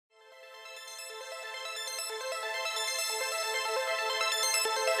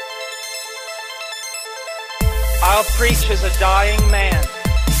I'll preach as a dying man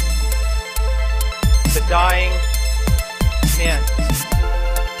to dying men,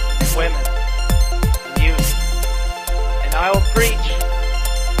 women, and youth. And I will preach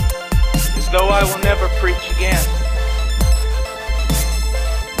as though I will never preach again.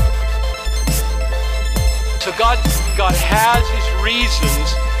 So God has His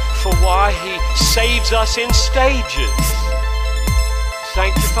reasons for why He saves us in stages,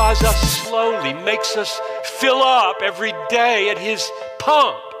 sanctifies us slowly, makes us fill up every day at His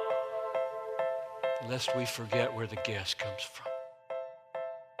pump, lest we forget where the gas comes from.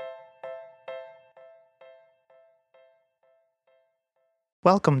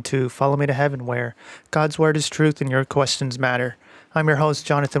 Welcome to Follow Me to Heaven, where God's Word is truth and your questions matter. I'm your host,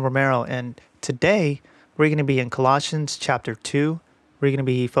 Jonathan Romero, and today we're going to be in Colossians chapter 2. We're going to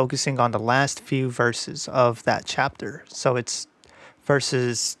be focusing on the last few verses of that chapter. So it's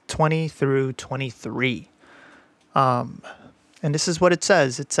verses 20 through 23. And this is what it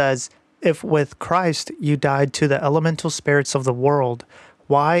says. It says, "If with Christ you died to the elemental spirits of the world,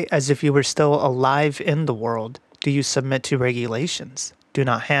 why, as if you were still alive in the world, do you submit to regulations? Do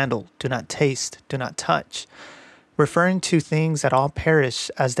not handle, do not taste, do not touch," referring to things that all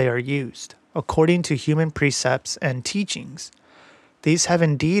perish as they are used, according to human precepts and teachings. These have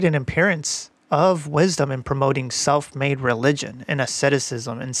indeed an appearance of wisdom in promoting self-made religion and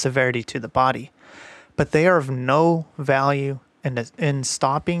asceticism and severity to the body, but they are of no value in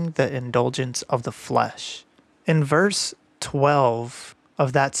stopping the indulgence of the flesh. In verse 12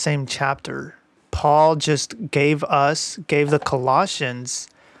 of that same chapter, Paul just gave the Colossians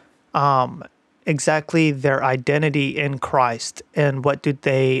exactly their identity in Christ and what did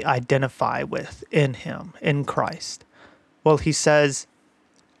they identify with in Him, in Christ. Well, he says,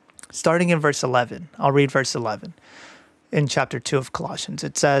 starting in verse 11, I'll read verse 11 in chapter 2 of Colossians.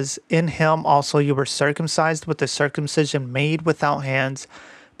 It says, "In Him also you were circumcised with the circumcision made without hands,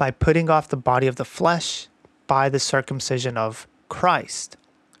 by putting off the body of the flesh by the circumcision of Christ."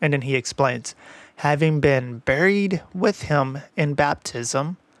 And then he explains, "Having been buried with Him in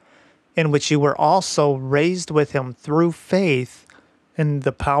baptism, in which you were also raised with Him through faith in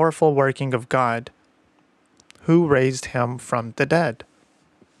the powerful working of God, who raised Him from the dead."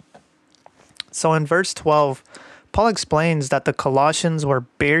 So in verse 12, Paul explains that the Colossians were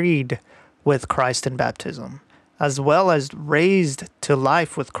buried with Christ in baptism, as well as raised to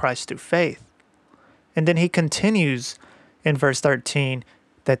life with Christ through faith. And then he continues in verse 13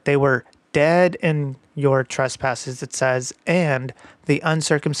 that they were dead in your trespasses, it says, "and the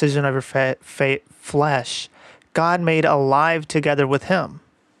uncircumcision of your flesh, God made alive together with Him."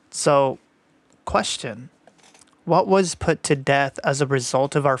 So, question, what was put to death as a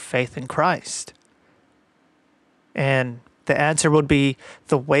result of our faith in Christ? And the answer would be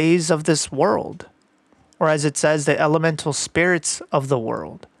the ways of this world, or as it says, the elemental spirits of the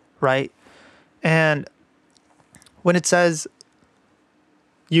world, right? And when it says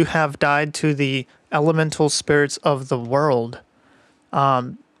you have died to the elemental spirits of the world,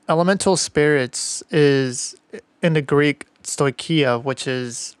 elemental spirits is in the Greek stoicheia, which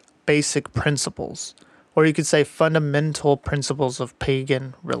is basic principles, or you could say fundamental principles of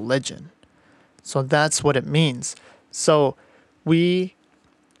pagan religion. So that's what it means. So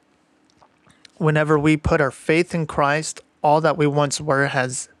whenever we put our faith in Christ, all that we once were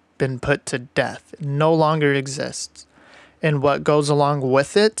has been put to death. It no longer exists. And what goes along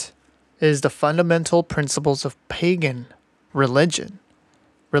with it is the fundamental principles of pagan religion.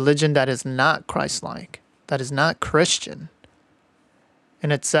 Religion that is not Christ-like, that is not Christian.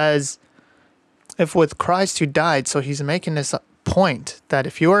 And it says, if with Christ you died, so he's making this point that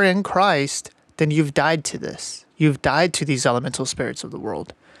if you are in Christ, then you've died to this. You've died to these elemental spirits of the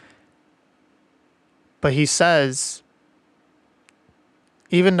world. But he says,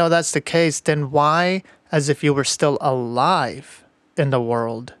 even though that's the case, then why, as if you were still alive in the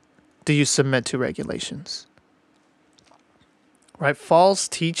world, do you submit to regulations? Right? False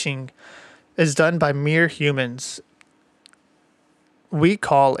teaching is done by mere humans. We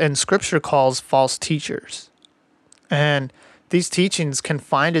call, and Scripture calls, false teachers. And these teachings can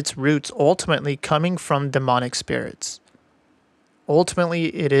find its roots ultimately coming from demonic spirits.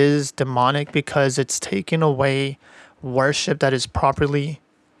 Ultimately, it is demonic because it's taking away worship that is properly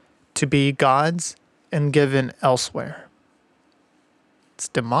to be God's and given elsewhere. It's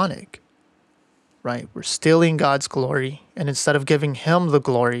demonic, right? We're stealing God's glory, and instead of giving Him the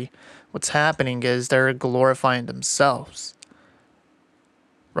glory, what's happening is they're glorifying themselves,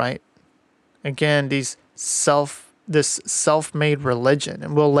 right? Again, this self-made religion,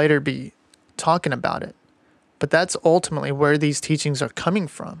 and we'll later be talking about it. But that's ultimately where these teachings are coming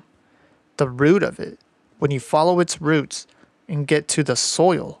from. The root of it, when you follow its roots and get to the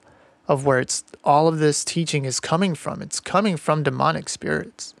soil of where it's all of this teaching is coming from, it's coming from demonic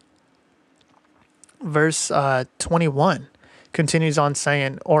spirits. Verse 21 continues on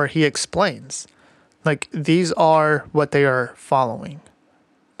saying, or he explains, like, these are what they are following,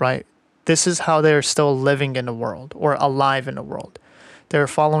 right? This is how they're still living in the world or alive in the world. They're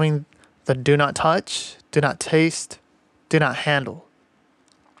following the do not touch, do not taste, do not handle.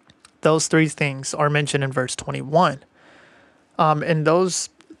 Those three things are mentioned in verse 21. And those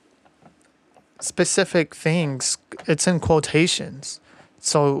specific things, it's in quotations.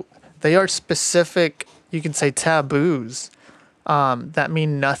 So they are specific, you can say, taboos that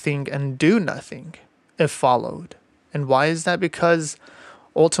mean nothing and do nothing if followed. And why is that? Because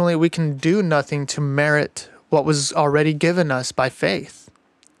ultimately we can do nothing to merit what was already given us by faith.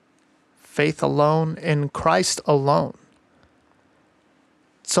 Faith alone in Christ alone.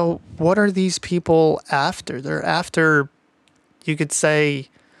 So what are these people after? They're after, you could say,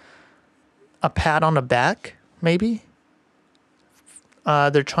 a pat on the back, maybe.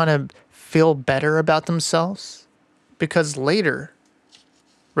 They're trying to feel better about themselves. Because later,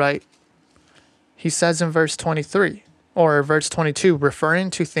 right, he says in verse 23, or verse 22,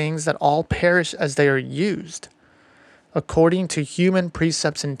 referring to things that all perish as they are used, according to human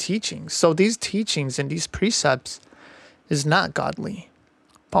precepts and teachings. So these teachings and these precepts is not godly.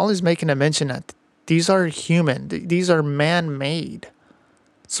 Paul is making a mention that these are human, these are man-made.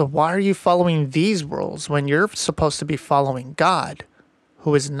 So why are you following these rules when you're supposed to be following God,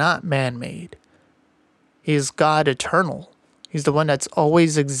 who is not man-made? He is God eternal. He's the one that's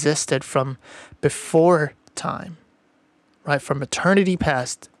always existed from before time, right? From eternity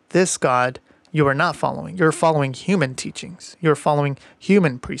past, this God you are not following. You're following human teachings. You're following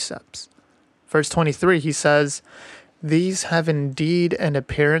human precepts. Verse 23, he says, these have indeed an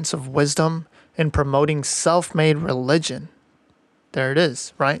appearance of wisdom in promoting self-made religion. There it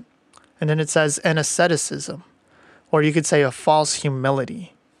is, right? And then it says, and asceticism, or you could say a false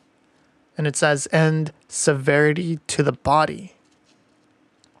humility. And it says, and severity to the body.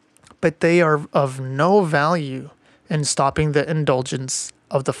 But they are of no value in stopping the indulgence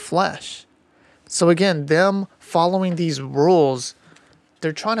of the flesh. So again, them following these rules,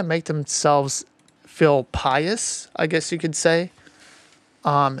 they're trying to make themselves feel pious, I guess you could say.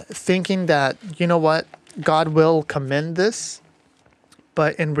 Thinking that, you know what, God will commend this.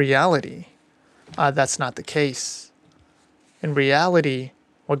 But in reality, that's not the case. In reality,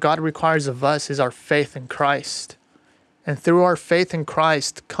 what God requires of us is our faith in Christ. And through our faith in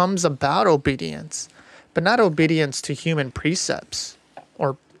Christ comes about obedience, but not obedience to human precepts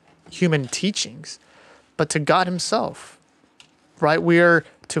or human teachings, but to God himself, right? We are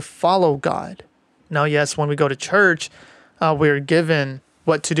to follow God. Now, yes, when we go to church, we're given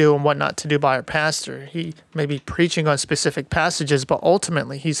what to do and what not to do by our pastor. He may be preaching on specific passages, but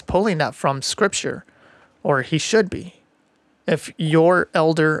ultimately he's pulling that from Scripture, or he should be. If your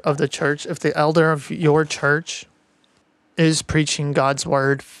elder of the church, if the elder of your church is preaching God's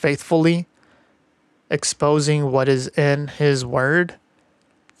word faithfully, exposing what is in his word,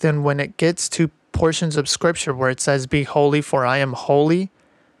 then when it gets to portions of Scripture where it says, be holy for I am holy,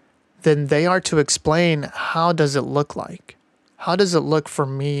 then they are to explain, how does it look like? How does it look for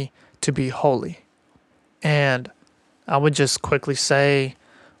me to be holy? And I would just quickly say,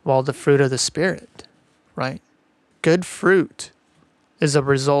 well, the fruit of the Spirit, right? Good fruit is a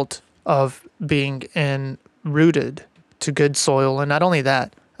result of being rooted to good soil. And not only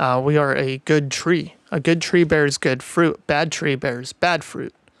that, we are a good tree. A good tree bears good fruit. Bad tree bears bad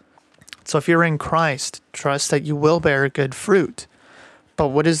fruit. So if you're in Christ, trust that you will bear good fruit. But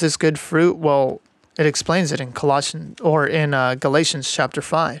what is this good fruit? Well, it explains it in Galatians chapter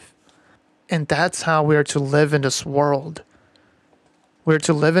 5. And that's how we are to live in this world. We're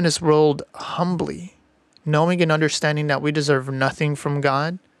to live in this world humbly, knowing and understanding that we deserve nothing from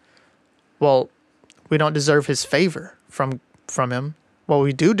God. Well, we don't deserve his favor from him. What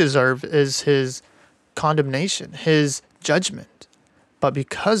we do deserve is his condemnation, his judgment. But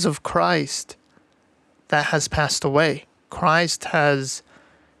because of Christ, that has passed away. Christ has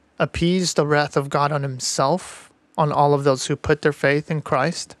appeased the wrath of God on himself, on all of those who put their faith in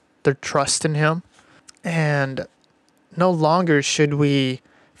Christ, their trust in him. And no longer should we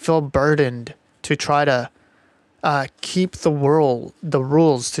feel burdened to try to keep the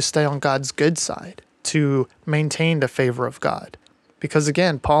rules to stay on God's good side, to maintain the favor of God. Because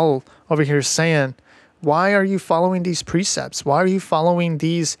again, Paul over here is saying, why are you following these precepts? Why are you following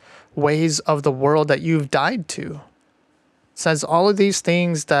these ways of the world that you've died to? It says all of these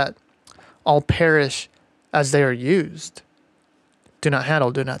things that all perish as they are used. Do not handle,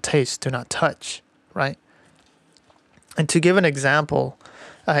 do not taste, do not touch, right? And to give an example,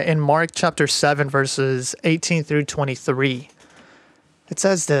 in Mark chapter 7, verses 18 through 23, it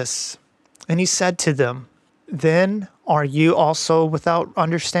says this, "And he said to them, 'Then are you also without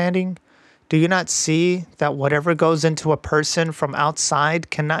understanding? Do you not see that whatever goes into a person from outside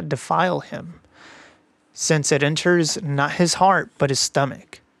cannot defile him, since it enters not his heart but his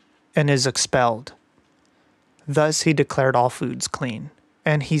stomach, and is expelled?' Thus he declared all foods clean.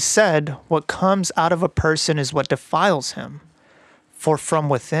 And he said, what comes out of a person is what defiles him. For from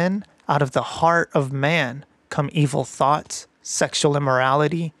within, out of the heart of man, come evil thoughts, sexual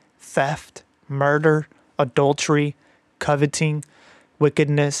immorality, theft, murder, adultery, coveting,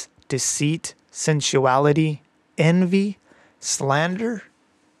 wickedness, deceit, sensuality, envy, slander,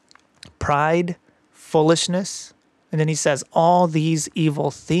 pride, foolishness." And then he says, all these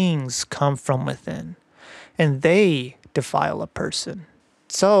evil things come from within, and they defile a person.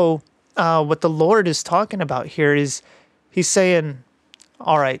 So what the Lord is talking about here is he's saying,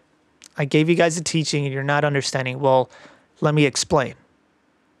 all right, I gave you guys a teaching and you're not understanding. Well, let me explain.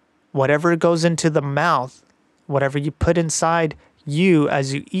 Whatever goes into the mouth, whatever you put inside you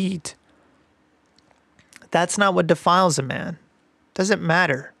as you eat, that's not what defiles a man. Doesn't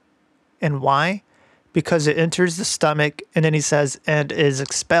matter. And why? Because it enters the stomach, and then he says, and is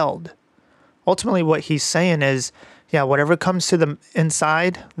expelled. Ultimately, what he's saying is, yeah, whatever comes to the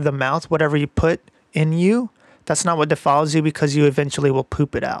inside, the mouth, whatever you put in you, that's not what defiles you, because you eventually will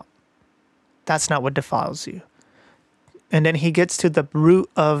poop it out. That's not what defiles you. And then he gets to the root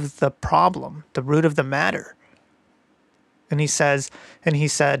of the problem, the root of the matter. And he says, and he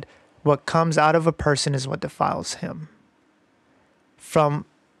said, what comes out of a person is what defiles him.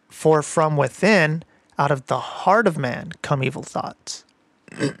 For from within, out of the heart of man, come evil thoughts.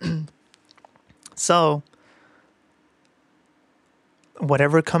 So,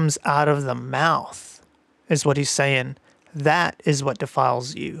 whatever comes out of the mouth is what he's saying. That is what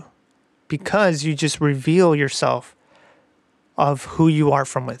defiles you, because you just reveal yourself of who you are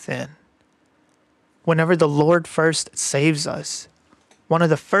from within. Whenever the Lord first saves us, one of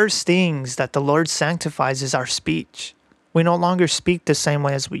the first things that the Lord sanctifies is our speech. We no longer speak the same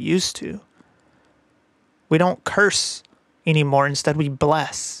way as we used to. We don't curse anymore. Instead, we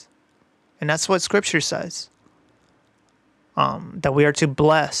bless. And that's what Scripture says. That we are to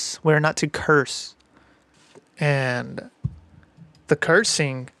bless. We are not to curse. And the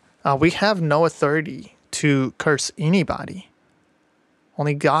cursing, we have no authority to curse anybody.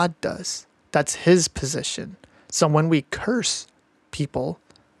 Only God does. That's His position. So when we curse people,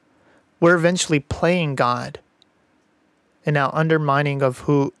 we're eventually playing God, and now undermining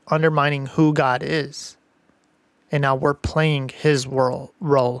who God is. And now we're playing His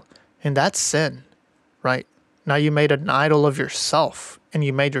role, and that's sin, right? Now you made an idol of yourself, and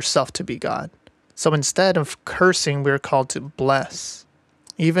you made yourself to be God. So instead of cursing, we're called to bless.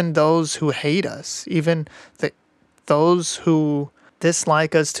 Even those who hate us, even those who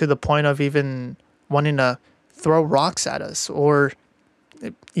dislike us to the point of even wanting to throw rocks at us or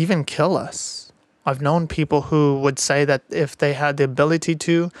even kill us. I've known people who would say that if they had the ability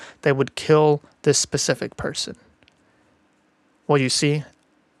to, they would kill this specific person. Well, you see,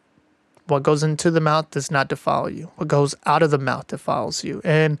 what goes into the mouth does not defile you. What goes out of the mouth defiles you.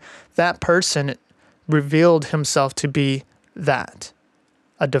 And that person revealed himself to be that,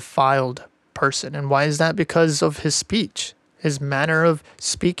 a defiled person. And why is that? Because of his speech, his manner of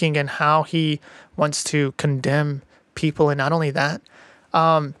speaking, and how he wants to condemn people. And not only that,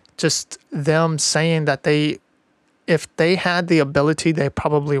 just them saying that if they had the ability, they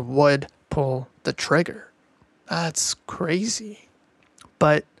probably would pull the trigger. That's crazy.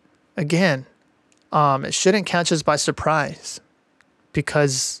 But again, it shouldn't catch us by surprise,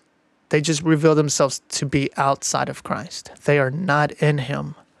 because they just reveal themselves to be outside of Christ. They are not in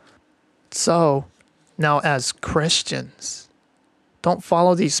Him. So now, as Christians, don't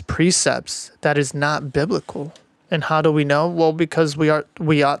follow these precepts that is not biblical. And how do we know? Well, because we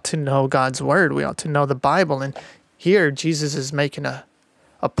ought to know God's word. We ought to know the Bible. And here Jesus is making a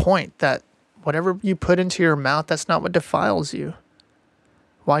point that whatever you put into your mouth, that's not what defiles you.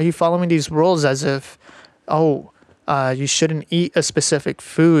 Why are you following these rules as if, you shouldn't eat a specific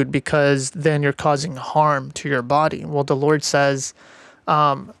food because then you're causing harm to your body? Well, the Lord says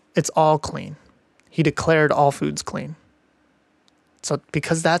it's all clean. He declared all foods clean. So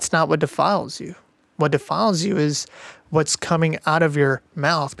because that's not what defiles you. What defiles you is what's coming out of your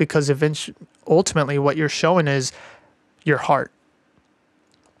mouth, because ultimately what you're showing is your heart.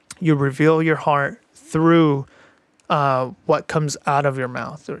 You reveal your heart through what comes out of your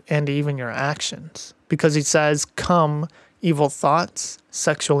mouth and even your actions. Because He says, come evil thoughts,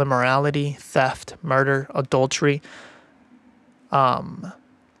 sexual immorality, theft, murder, adultery.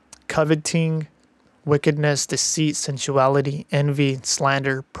 coveting, wickedness, deceit, sensuality, envy,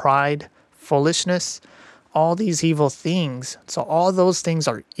 slander, pride, foolishness, all these evil things. So all those things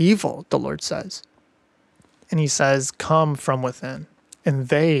are evil, the Lord says. And he says, come from within, and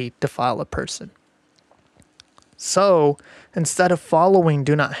they defile a person. So instead of following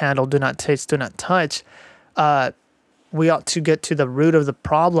do not handle, do not taste, do not touch, we ought to get to the root of the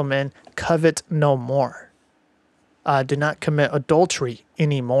problem and covet no more. Do not commit adultery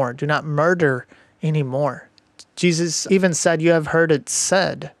anymore. Do not murder anymore. Jesus even said, you have heard it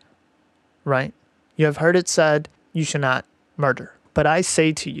said, right? You have heard it said, you should not murder. But I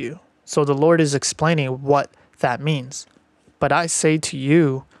say to you, so the Lord is explaining what that means. But I say to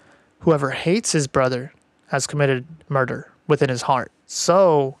you, whoever hates his brother has committed murder within his heart.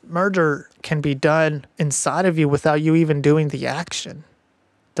 So murder can be done inside of you without you even doing the action,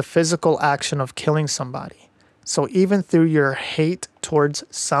 the physical action of killing somebody. So even through your hate towards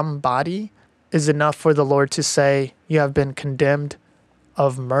somebody is enough for the Lord to say, you have been condemned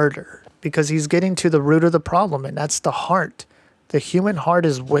of murder, because he's getting to the root of the problem, and that's the heart. The human heart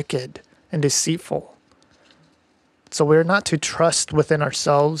is wicked and deceitful. So we're not to trust within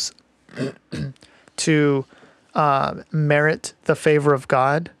ourselves to merit the favor of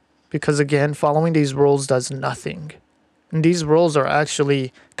God, because again, following these rules does nothing. And these rules are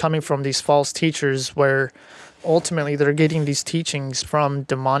actually coming from these false teachers, where ultimately they're getting these teachings from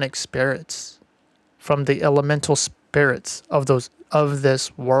demonic spirits, from the elemental spirits of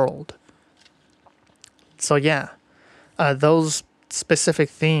this world. So yeah, those specific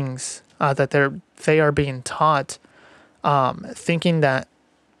things that they are being taught, thinking that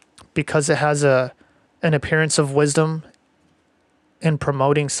because it has an appearance of wisdom in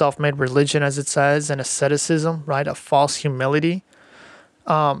promoting self-made religion, as it says, and asceticism, right, a false humility,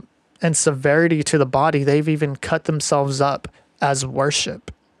 and severity to the body, they've even cut themselves up as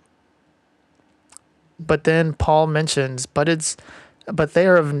worship. But then Paul mentions, but they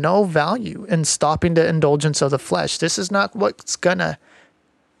are of no value in stopping the indulgence of the flesh. This is not what's gonna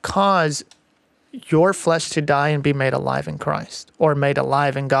cause your flesh to die and be made alive in Christ, or made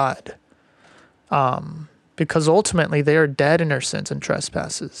alive in God. Because ultimately they are dead in their sins and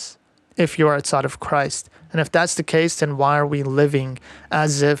trespasses if you are outside of Christ. And if that's the case, then why are we living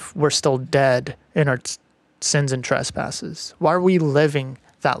as if we're still dead in our sins and trespasses? Why are we living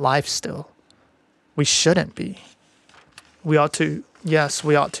that life still? We shouldn't be. We ought to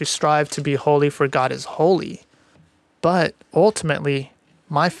strive to be holy, for God is holy. But ultimately,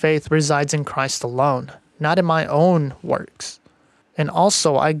 my faith resides in Christ alone, not in my own works. And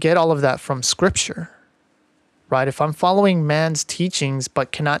also, I get all of that from Scripture, right? If I'm following man's teachings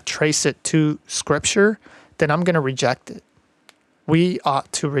but cannot trace it to Scripture, then I'm going to reject it. We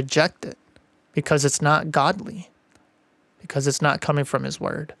ought to reject it because it's not godly, because it's not coming from his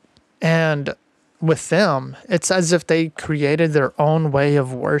word. And with them, it's as if they created their own way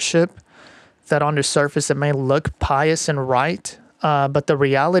of worship that on the surface it may look pious and right, but the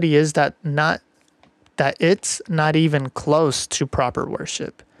reality is that it's not even close to proper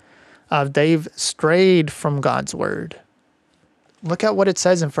worship. They've strayed from God's word. Look at what it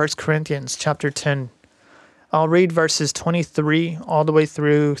says in 1 Corinthians chapter 10. I'll read verses 23 all the way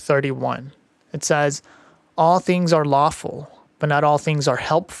through 31. It says, all things are lawful, but not all things are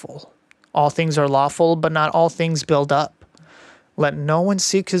helpful. All things are lawful, but not all things build up. Let no one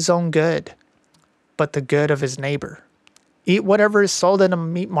seek his own good, but the good of his neighbor. Eat whatever is sold in a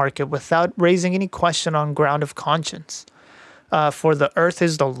meat market without raising any question on ground of conscience. For the earth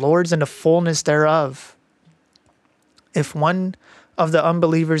is the Lord's and the fullness thereof. If one of the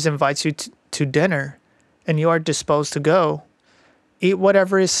unbelievers invites you to dinner and you are disposed to go, eat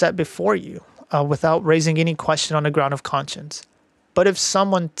whatever is set before you without raising any question on the ground of conscience. But if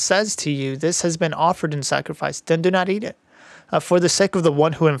someone says to you, this has been offered in sacrifice, then do not eat it, for the sake of the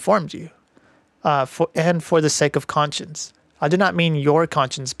one who informed you, and for the sake of conscience. I do not mean your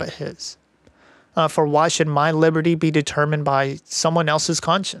conscience, but his. For why should my liberty be determined by someone else's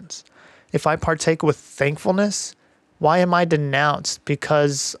conscience? If I partake with thankfulness, why am I denounced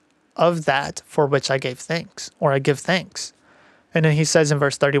because of that for which I gave thanks, or I give thanks? And then he says in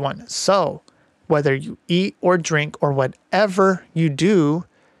verse 31, so whether you eat or drink or whatever you do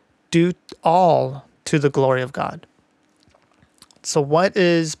all to the glory of God. So what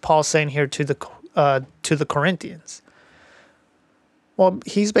is Paul saying here to the Corinthians? Well,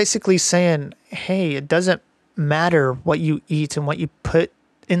 he's basically saying, hey, it doesn't matter what you eat and what you put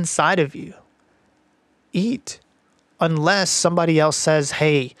inside of you. Eat unless somebody else says,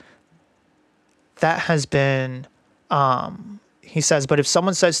 hey, that has been, he says, but if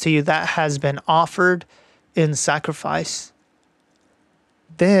someone says to you that has been offered in sacrifice,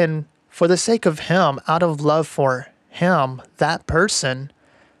 then for the sake of him, out of love for him, that person,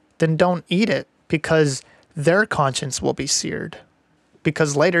 then don't eat it, because their conscience will be seared.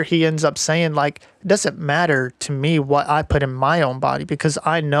 Because later he ends up saying, like, it doesn't matter to me what I put in my own body, because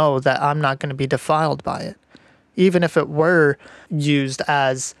I know that I'm not going to be defiled by it. Even if it were used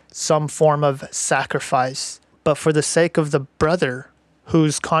as some form of sacrifice. But for the sake of the brother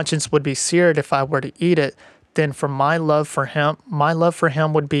whose conscience would be seared if I were to eat it, then for my love for him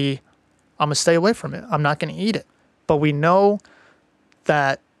would be, I'm going to stay away from it. I'm not going to eat it. But we know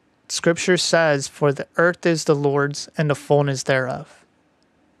that Scripture says, for the earth is the Lord's and the fullness thereof.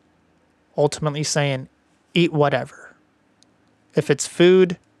 Ultimately saying, eat whatever. If it's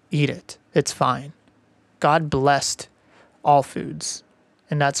food, eat it. It's fine. God blessed all foods.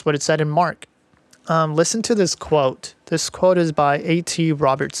 And that's what it said in Mark. Listen to this quote. This quote is by A.T.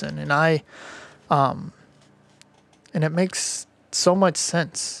 Robertson. And it makes so much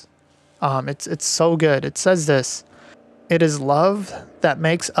sense. It's so good. It says this: it is love that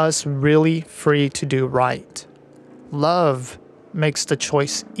makes us really free to do right. Love makes the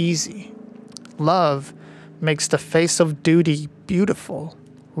choice easy. Love makes the face of duty beautiful.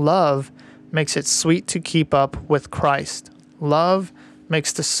 Love makes it sweet to keep up with Christ. Love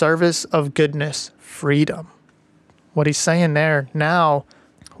makes the service of goodness freedom. What he's saying there, now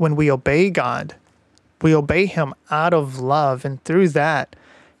when we obey God, we obey him out of love. And through that,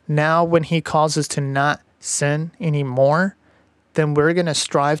 now when he calls us to not sin anymore, then we're going to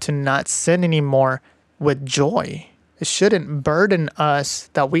strive to not sin anymore with joy. It shouldn't burden us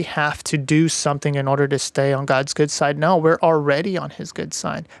that we have to do something in order to stay on God's good side. No, we're already on his good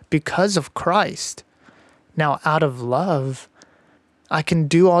side because of Christ. Now, out of love, I can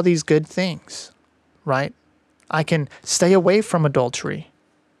do all these good things, right? I can stay away from adultery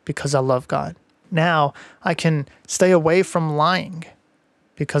because I love God. Now, I can stay away from lying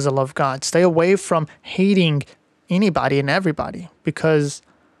because I love God. Stay away from hating anybody and everybody, because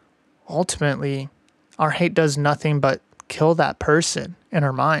ultimately our hate does nothing but kill that person in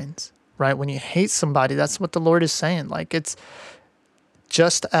our minds, right? When you hate somebody, that's what the Lord is saying. Like, it's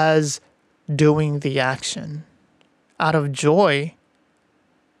just as doing the action. Out of joy,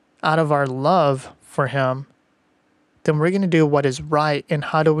 out of our love for him, then we're going to do what is right. And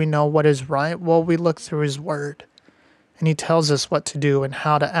how do we know what is right? Well, we look through his word, and he tells us what to do and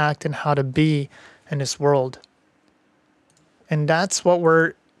how to act and how to be in this world. And that's what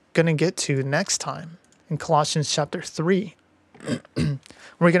we're going to get to next time in Colossians chapter 3.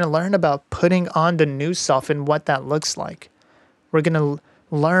 We're going to learn about putting on the new self and what that looks like. We're going to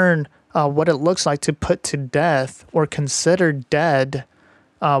learn what it looks like to put to death or consider dead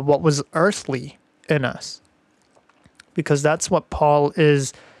what was earthly in us. Because that's what Paul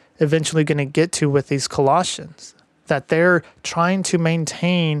is eventually going to get to with these Colossians. That they're trying to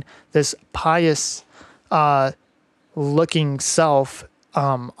maintain this pious looking self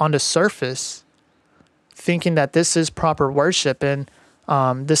on the surface, thinking that this is proper worship and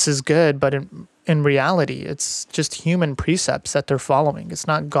this is good, but in reality, it's just human precepts that they're following. It's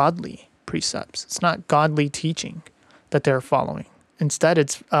not godly precepts. It's not godly teaching that they're following. Instead,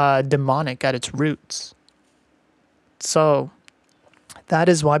 it's demonic at its roots. So that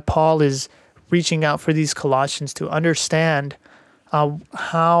is why Paul is reaching out for these Colossians to understand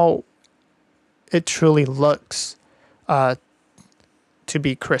how it truly looks to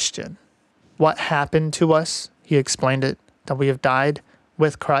be Christian. What happened to us, he explained it, that we have died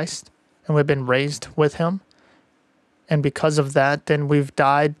with Christ and we've been raised with him. And because of that, then we've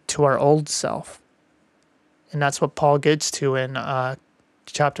died to our old self. And that's what Paul gets to in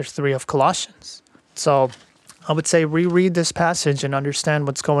chapter 3 of Colossians. So I would say reread this passage and understand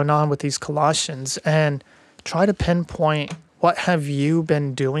what's going on with these Colossians and try to pinpoint what have you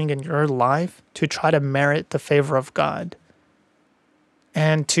been doing in your life to try to merit the favor of God,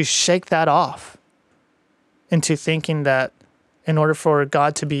 and to shake that off into thinking that in order for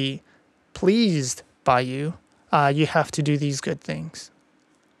God to be pleased by you, you have to do these good things.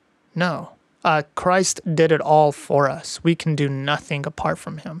 No. Christ did it all for us. We can do nothing apart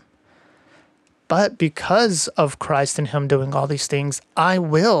from him. But because of Christ and him doing all these things, I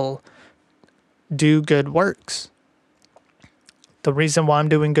will do good works. The reason why I'm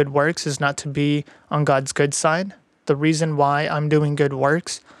doing good works is not to be on God's good side. The reason why I'm doing good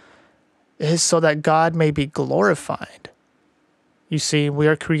works is so that God may be glorified. You see, we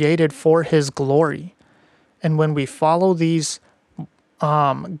are created for his glory. And when we follow these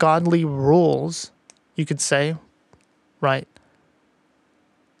godly rules, you could say, right?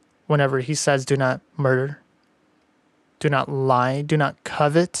 Whenever he says, do not murder, do not lie, do not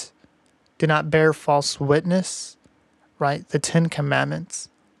covet, do not bear false witness, right? The 10 Commandments,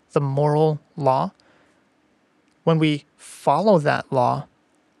 the moral law. When we follow that law,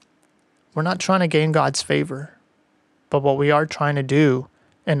 we're not trying to gain God's favor. But what we are trying to do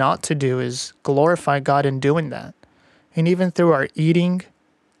and ought to do is glorify God in doing that. And even through our eating,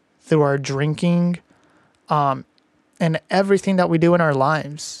 through our drinking, and everything that we do in our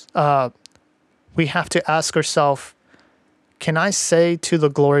lives, we have to ask ourselves, can I say to the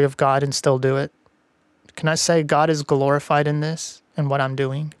glory of God and still do it? Can I say God is glorified in this and what I'm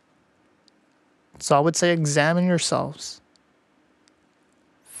doing? So I would say examine yourselves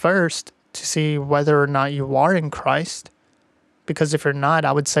first to see whether or not you are in Christ. Because if you're not,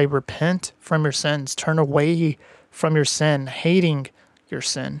 I would say repent from your sins. Turn away from your sin, hating your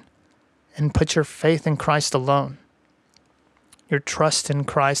sin, and put your faith in Christ alone. Your trust in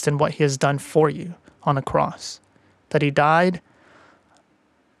Christ and what he has done for you on the cross. That he died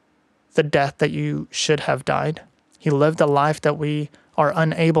the death that you should have died. He lived a life that we are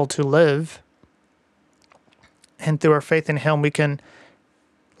unable to live. And through our faith in him, we can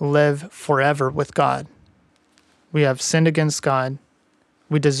live forever with God. We have sinned against God.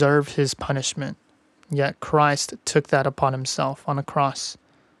 We deserve his punishment. Yet Christ took that upon himself on a cross.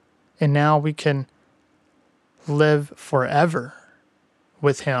 And now we can live forever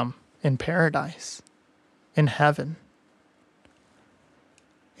with him in paradise, in heaven.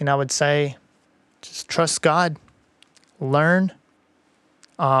 And I would say, just trust God. Learn.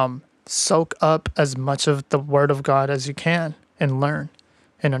 Soak up as much of the Word of God as you can and learn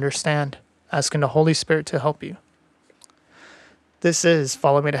and understand, asking the Holy Spirit to help you. This is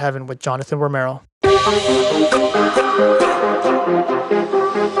Follow Me to Heaven with Jonathan Romero.